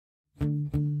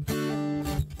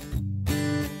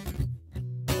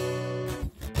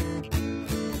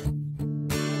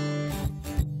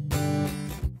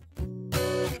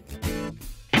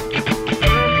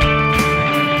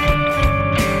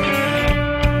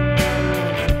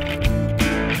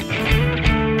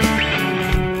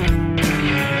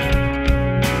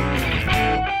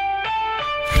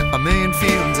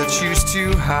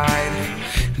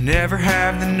never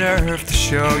have the nerve to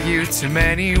show you too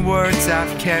many words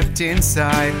I've kept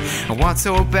inside. I want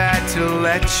so bad to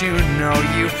let you know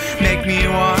you make me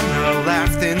wanna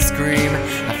laugh then scream.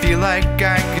 I feel like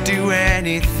I could do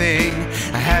anything.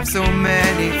 I have so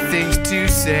many things to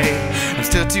say. I'm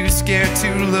still too scared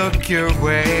to look your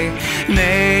way.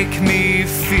 Make me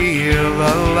feel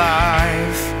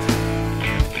alive.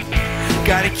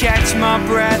 Gotta catch my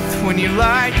breath when you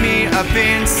light me up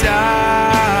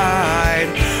inside.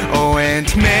 Oh, and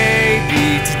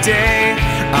maybe today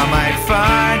I might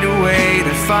find a way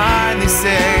to finally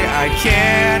say I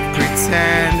can't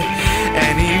pretend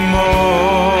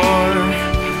anymore.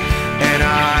 And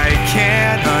I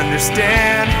can't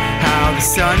understand how the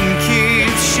sun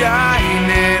keeps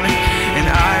shining and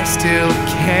I still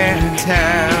can't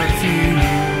have you.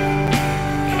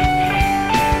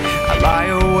 I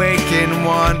lie awake and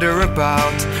wonder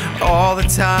about all the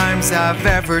times I've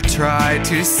ever tried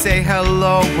to say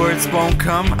hello, words won't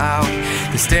come out.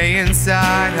 They stay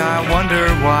inside, I wonder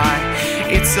why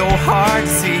it's so hard to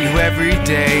see you every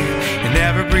day and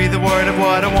never breathe a word of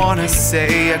what I wanna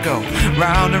say. I go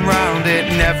round and round, it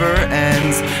never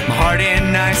ends. My heart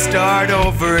and I start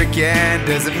over again.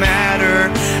 Does it matter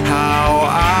how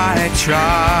I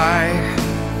try?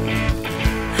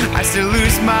 I still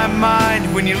lose my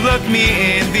mind when you look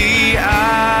me in the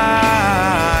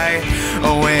eye.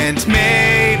 Oh, and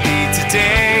maybe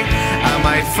today I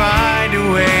might find a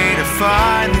way to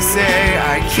finally say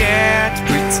I can't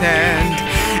pretend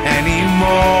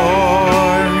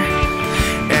anymore.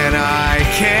 And I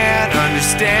can't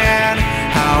understand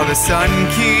how the sun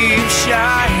keeps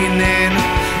shining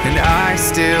and I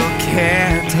still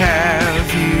can't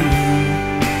have you.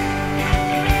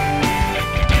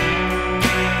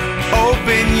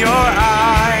 Open your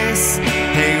eyes,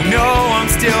 hey, you know I'm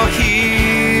still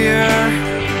here.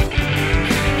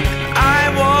 I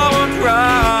won't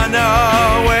run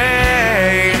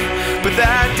away, but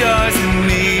that doesn't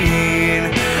mean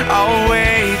I'll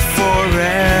wait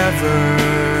forever.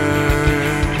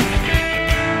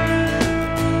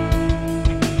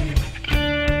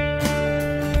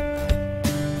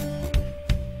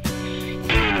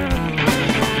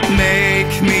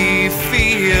 Make me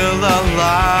feel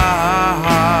alive.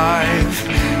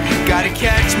 Gotta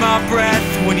catch my breath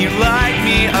when you light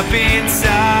me up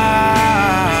inside.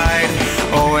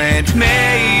 Oh, and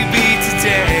maybe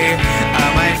today I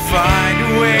might find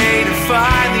a way to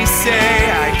finally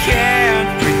say I can't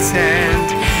pretend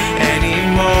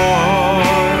anymore.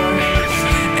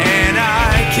 And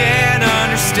I can't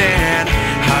understand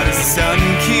how the sun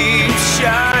keeps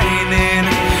shining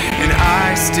and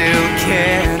I still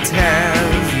can't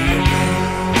have you.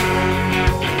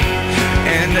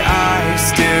 And I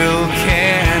still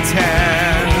can't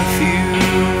have you.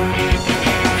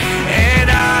 And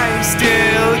I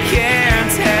still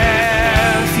can't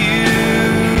have you.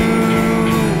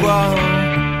 Whoa.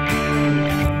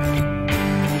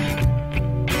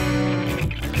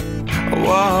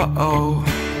 Whoa.